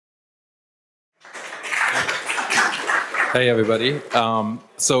Hey everybody.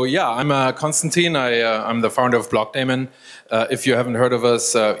 So yeah, I'm Konstantin. I'm the founder of Blockdaemon. If you haven't heard of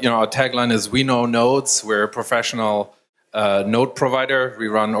us, our tagline is "We know nodes." We're a professional node provider. We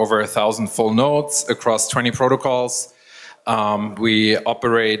run over 1,000 full nodes across 20 protocols. We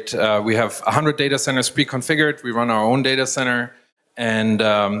operate. We have 100 data centers pre-configured. We run our own data center. And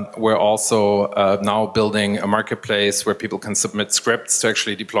we're also now building a marketplace where people can submit scripts to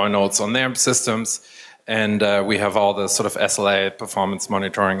actually deploy nodes on their systems. And we have all the sort of SLA, performance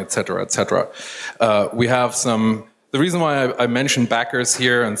monitoring, et cetera, et cetera. We have some, the reason why I mentioned backers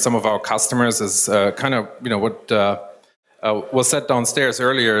here and some of our customers is kind of, what was said downstairs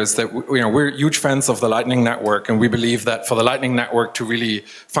earlier is that we're huge fans of the Lightning Network, and we believe that for the Lightning Network to really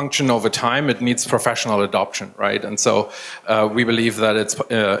function over time, it needs professional adoption, right? And so we believe that it's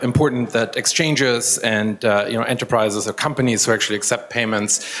important that exchanges and enterprises or companies who actually accept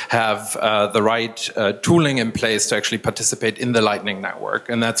payments have the right tooling in place to actually participate in the Lightning Network,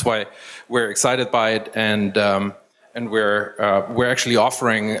 and that's why we're excited by it. And we're actually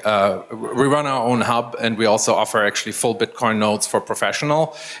offering, we run our own hub, and we also offer actually full Bitcoin nodes for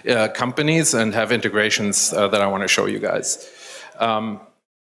professional companies and have integrations that I want to show you guys.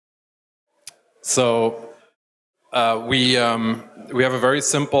 We have a very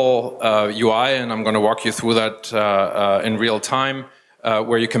simple UI, and I'm going to walk you through that in real time,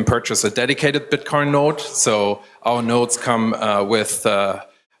 where you can purchase a dedicated Bitcoin node. So our nodes come with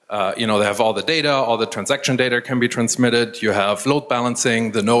they have all the data, all the transaction data can be transmitted. You have load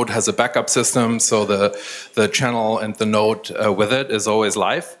balancing. The node has a backup system, so the channel and the node with it is always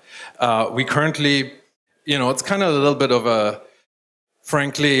live. We currently, it's kind of a little bit of a,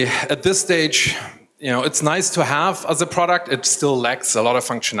 frankly, at this stage, it's nice to have as a product. It still lacks a lot of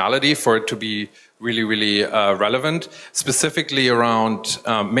functionality for it to be really, really relevant, specifically around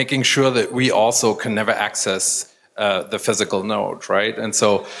making sure that we also can never access the physical node, right? And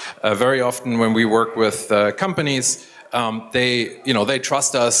so very often when we work with companies, they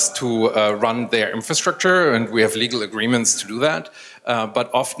trust us to run their infrastructure, and we have legal agreements to do that.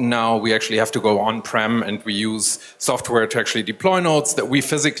 But often now we actually have to go on-prem, and we use software to actually deploy nodes that we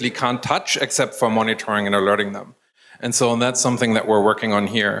physically can't touch except for monitoring and alerting them. And so that's something that we're working on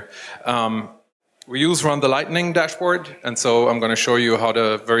here. We run the Lightning dashboard, and so I'm going to show you how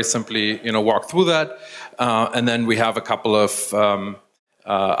to very simply, walk through that. And then we have a couple of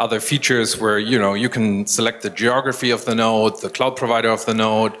other features where, you can select the geography of the node, the cloud provider of the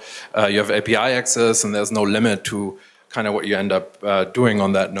node, you have API access, and there's no limit to kind of what you end up doing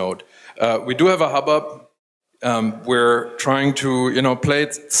on that node. We do have a hub up. We're trying to, play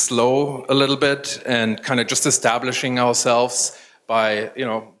it slow a little bit and kind of just establishing ourselves by,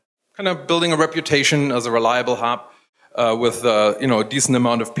 kind of building a reputation as a reliable hub with, a decent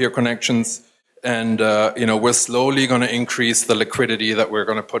amount of peer connections. And we're slowly going to increase the liquidity that we're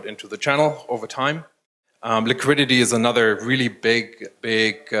going to put into the channel over time. Liquidity is another really big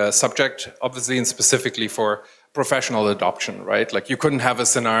subject, obviously, and specifically for professional adoption, right? Like you couldn't have a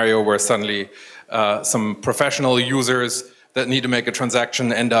scenario where suddenly some professional users that need to make a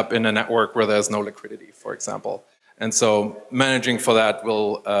transaction end up in a network where there's no liquidity, for example. And so managing for that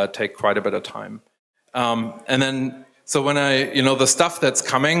will take quite a bit of time. So when the stuff that's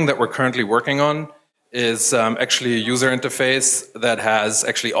coming that we're currently working on is actually a user interface that has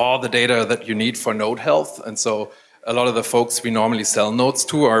actually all the data that you need for node health. And so a lot of the folks we normally sell nodes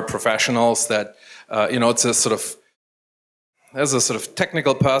to are professionals that, it's a sort of, there's a sort of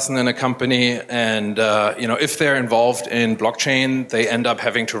technical person in a company, and if they're involved in blockchain, they end up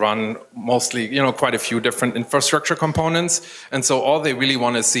having to run mostly, quite a few different infrastructure components. And so all they really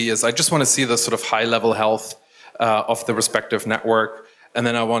want to see is, I just want to see the sort of high-level health of the respective network, and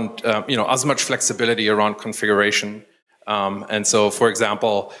then I want as much flexibility around configuration. And so, for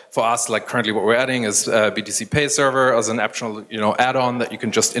example, for us, like currently what we're adding is BTC Pay Server as an optional add-on that you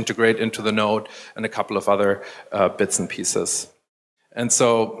can just integrate into the node, and a couple of other bits and pieces.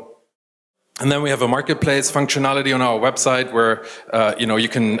 And then we have a marketplace functionality on our website where you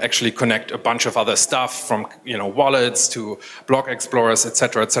can actually connect a bunch of other stuff from wallets to block explorers, et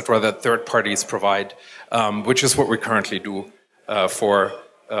cetera, that third parties provide, which is what we currently do for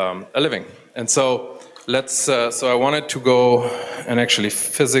a living. And so so I wanted to go and actually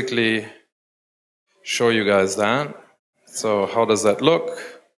physically show you guys that. So how does that look?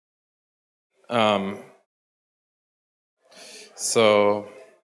 So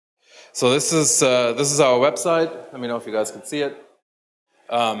this is our website. Let me know if you guys can see it.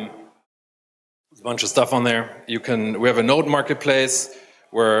 There's a bunch of stuff on there. We have a node marketplace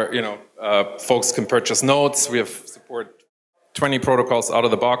where folks can purchase nodes. We have support 20 protocols out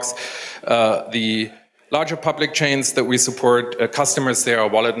of the box. larger public chains that we support, customers there are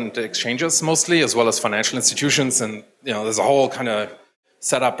wallet and exchanges mostly, as well as financial institutions. And there's a whole kind of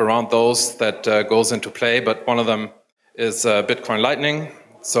setup around those that goes into play. But one of them is Bitcoin Lightning.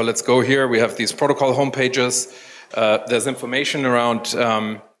 So let's go here. We have these protocol homepages. There's information around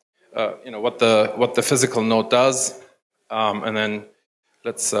what the physical node does. And then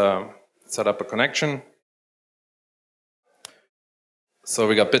let's set up a connection. So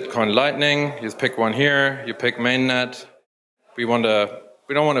we got Bitcoin Lightning. You pick one here. You pick mainnet. We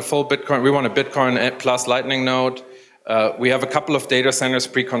don't want a full Bitcoin. We want a Bitcoin plus Lightning node. We have a couple of data centers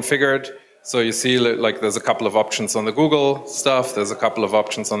pre-configured. So you see, like, there's a couple of options on the Google stuff. There's a couple of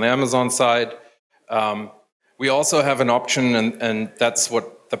options on the Amazon side. We also have an option, and that's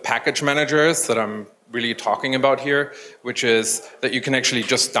what the package manager is that I'm really talking about here, which is that you can actually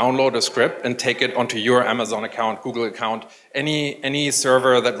just download a script and take it onto your Amazon account, Google account, any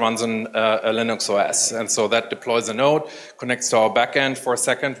server that runs on a Linux OS. And so that deploys a node, connects to our backend for a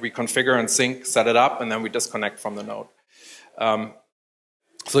second, we configure and sync, set it up, and then we disconnect from the node.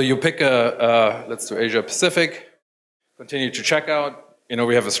 So you pick let's do Asia Pacific, continue to checkout.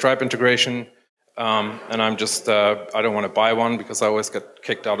 We have a Stripe integration, and I'm just, I don't want to buy one because I always get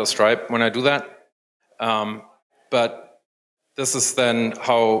kicked out of Stripe when I do that. But this is then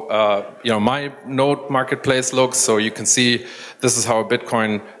how my node marketplace looks. So you can see this is how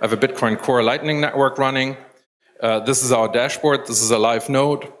I have a Bitcoin Core Lightning network running. This is our dashboard. This is a live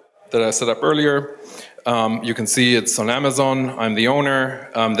node that I set up earlier. You can see it's on Amazon. I'm the owner.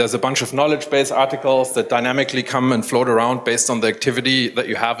 There's a bunch of knowledge base articles that dynamically come and float around based on the activity that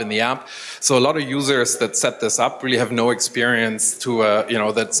you have in the app. So a lot of users that set this up really have no experience to,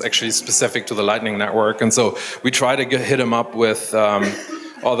 that's actually specific to the Lightning Network. And so we try to hit them up with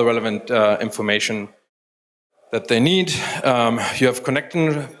all the relevant information that they need. You have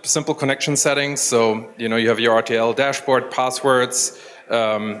simple connection settings. So, you have your RTL dashboard, passwords,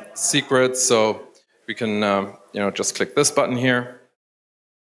 secrets. So we can, just click this button here.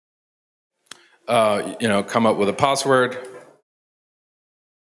 Come up with a password.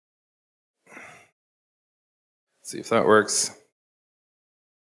 See if that works.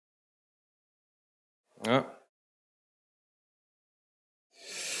 Yeah.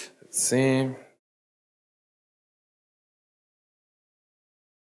 Let's see.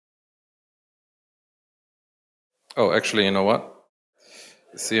 Oh, actually, you know what?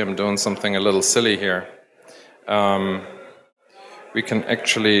 You see, I'm doing something a little silly here. We can I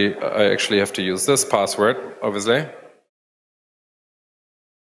actually have to use this password, obviously.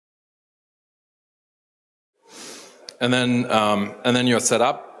 And then you're set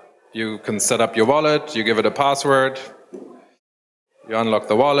up. You can set up your wallet. You give it a password. You unlock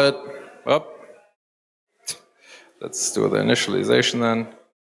the wallet. Oh. Let's do the initialization then.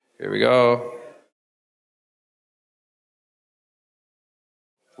 Here we go.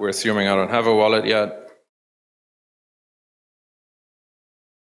 We're assuming I don't have a wallet yet.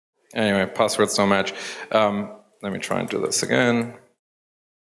 Anyway, passwords don't match. Let me try and do this again.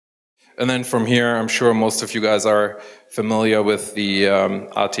 And then from here, I'm sure most of you guys are familiar with the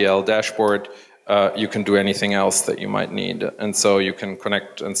RTL dashboard. You can do anything else that you might need. And so you can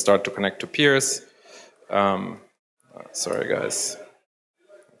connect and start to connect to peers. Sorry, guys.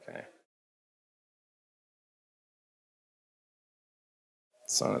 Okay.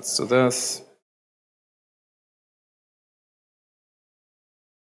 So let's do this.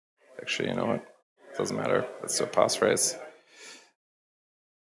 Actually, you know what? It doesn't matter. Let's do a passphrase.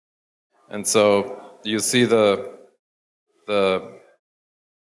 And so you see the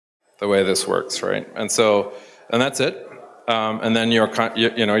way this works, right? And that's it. And then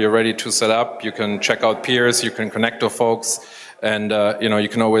you're ready to set up. You can check out peers. You can connect to folks, and you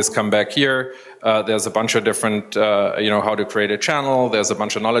can always come back here. There's a bunch of different how to create a channel. There's a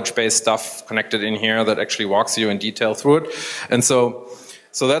bunch of knowledge-based stuff connected in here that actually walks you in detail through it. And so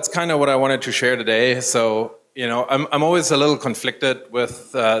that's kind of what I wanted to share today. So I'm always a little conflicted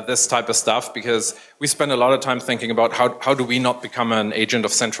with this type of stuff because we spend a lot of time thinking about how do we not become an agent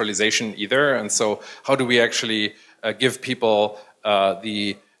of centralization either, and so how do we actually give people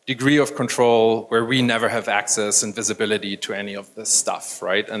the degree of control where we never have access and visibility to any of this stuff,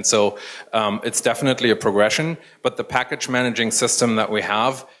 right? And so it's definitely a progression, but the package managing system that we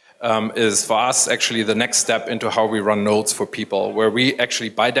have is for us actually the next step into how we run nodes for people, where we actually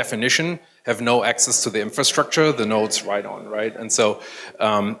by definition have no access to the infrastructure, the nodes write on, right? And so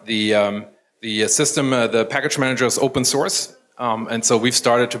the system, the package manager is open source. And so we've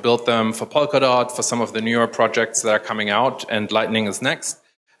started to build them for Polkadot, for some of the newer projects that are coming out, and Lightning is next.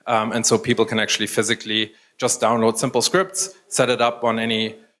 And so people can actually physically just download simple scripts, set it up on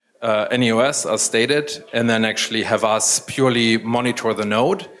any NEOS as stated, and then actually have us purely monitor the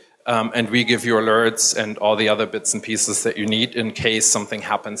node, and we give you alerts and all the other bits and pieces that you need in case something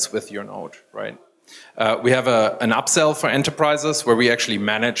happens with your node, right? We have an upsell for enterprises where we actually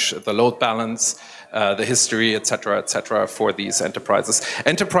manage the load balance, the history, et cetera, for these enterprises.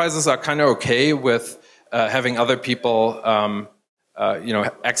 Enterprises are kind of okay with having other people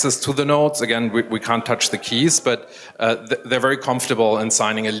access to the nodes. Again, we can't touch the keys, but they're very comfortable in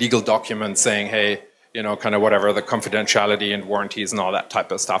signing a legal document saying, hey, kind of whatever the confidentiality and warranties and all that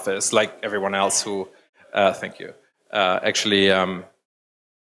type of stuff is, like everyone else who, thank you, actually,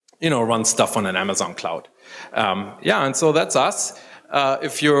 runs stuff on an Amazon cloud. And so that's us.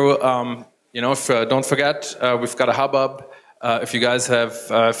 If you, don't forget, we've got a hubbub. If you guys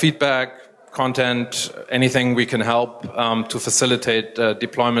have feedback, content, anything we can help to facilitate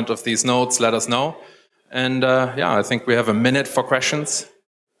deployment of these nodes, let us know. And I think we have a minute for questions,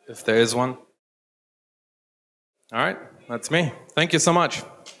 if there is one. All right, that's me. Thank you so much.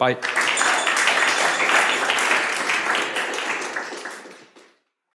 Bye.